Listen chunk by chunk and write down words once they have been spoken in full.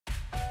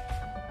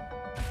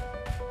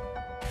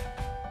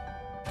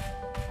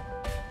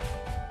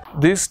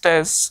These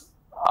tests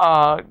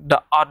are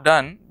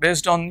done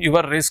based on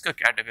your risk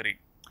category.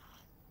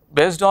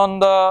 Based on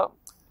the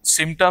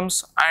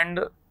symptoms and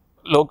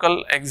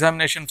local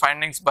examination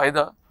findings by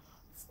the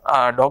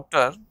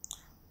doctor,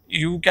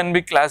 you can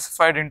be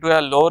classified into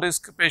a low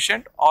risk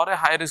patient or a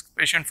high risk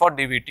patient for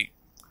DVT.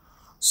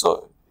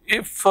 So,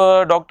 if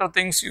doctor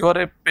thinks you are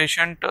a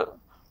patient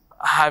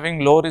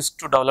having low risk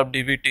to develop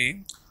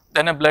DVT,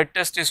 then a blood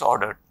test is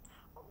ordered,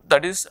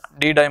 that is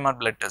D-dimer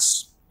blood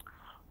test.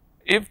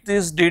 If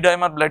this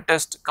D-dimer blood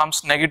test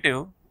comes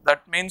negative,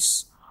 that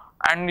means,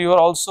 and you are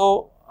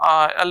also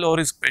a low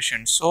risk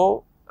patient.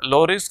 So,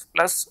 low risk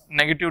plus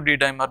negative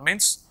D-dimer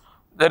means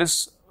there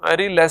is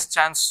very less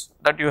chance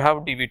that you have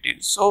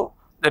DVT. So,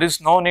 there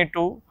is no need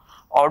to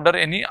order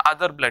any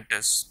other blood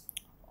tests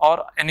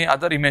or any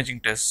other imaging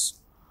tests.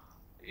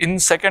 In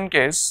second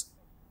case,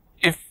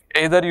 if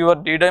either your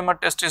D-dimer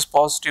test is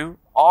positive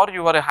or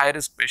you are a high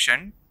risk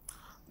patient,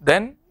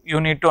 then you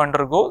need to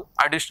undergo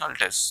additional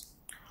tests.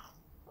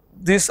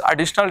 These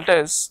additional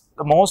tests,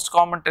 the most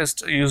common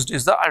test used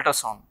is the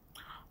ultrasound.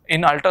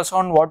 In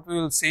ultrasound, what we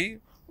will see,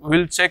 we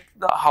will check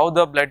how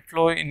the blood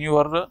flow in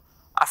your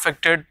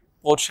affected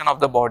portion of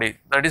the body,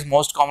 that is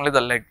most commonly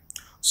the leg.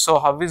 So,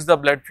 how is the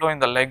blood flow in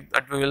the leg,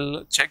 that we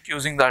will check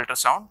using the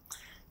ultrasound.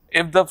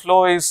 If the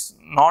flow is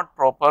not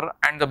proper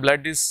and the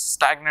blood is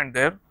stagnant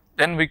there,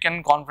 then we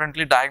can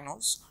confidently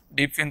diagnose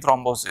deep vein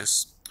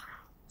thrombosis.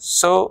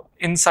 So,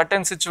 in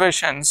certain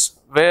situations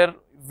where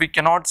we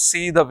cannot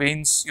see the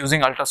veins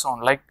using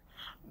ultrasound, like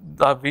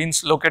the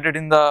veins located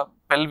in the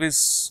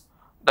pelvis,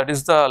 that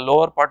is the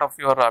lower part of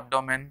your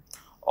abdomen,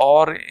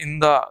 or in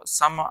the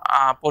some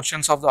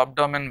portions of the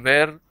abdomen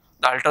where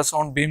the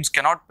ultrasound beams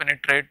cannot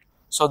penetrate,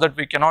 so that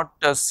we cannot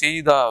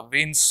see the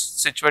veins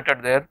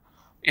situated there.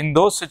 In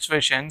those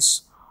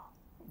situations,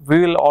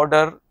 we will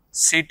order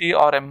CT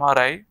or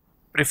MRI,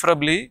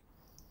 preferably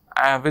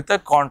with a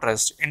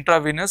contrast,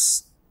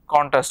 intravenous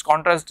contrast.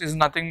 Contrast is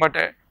nothing but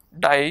a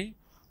dye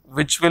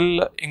which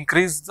will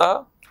increase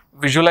the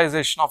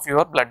visualization of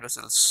your blood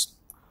vessels.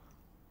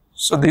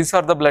 So, these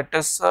are the blood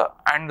tests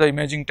and the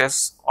imaging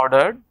tests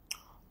ordered.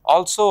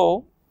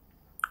 Also,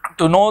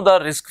 to know the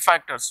risk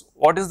factors,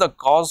 what is the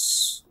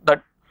cause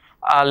that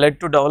led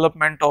to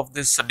development of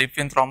this deep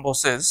vein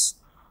thrombosis,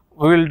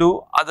 we will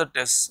do other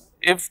tests.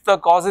 If the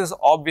cause is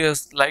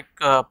obvious, like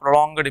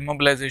prolonged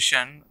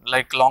immobilization,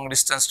 like long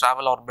distance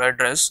travel or bed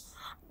rest,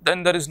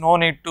 then there is no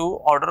need to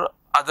order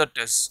other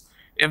tests.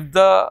 If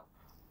the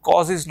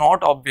cause is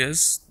not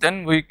obvious,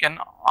 then we can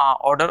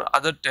order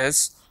other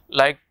tests,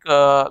 like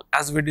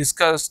as we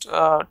discussed,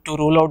 to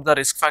rule out the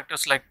risk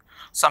factors like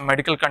some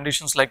medical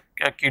conditions like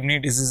kidney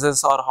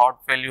diseases or heart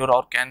failure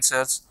or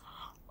cancers,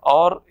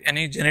 or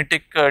any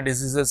genetic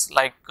diseases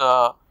like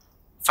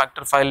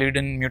factor V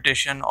Leiden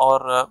mutation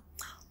or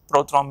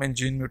prothrombin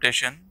gene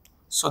mutation.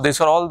 So,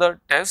 these are all the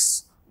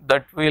tests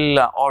that we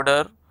will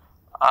order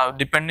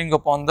depending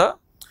upon the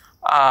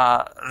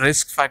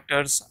risk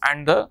factors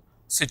and the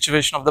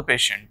situation of the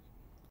patient.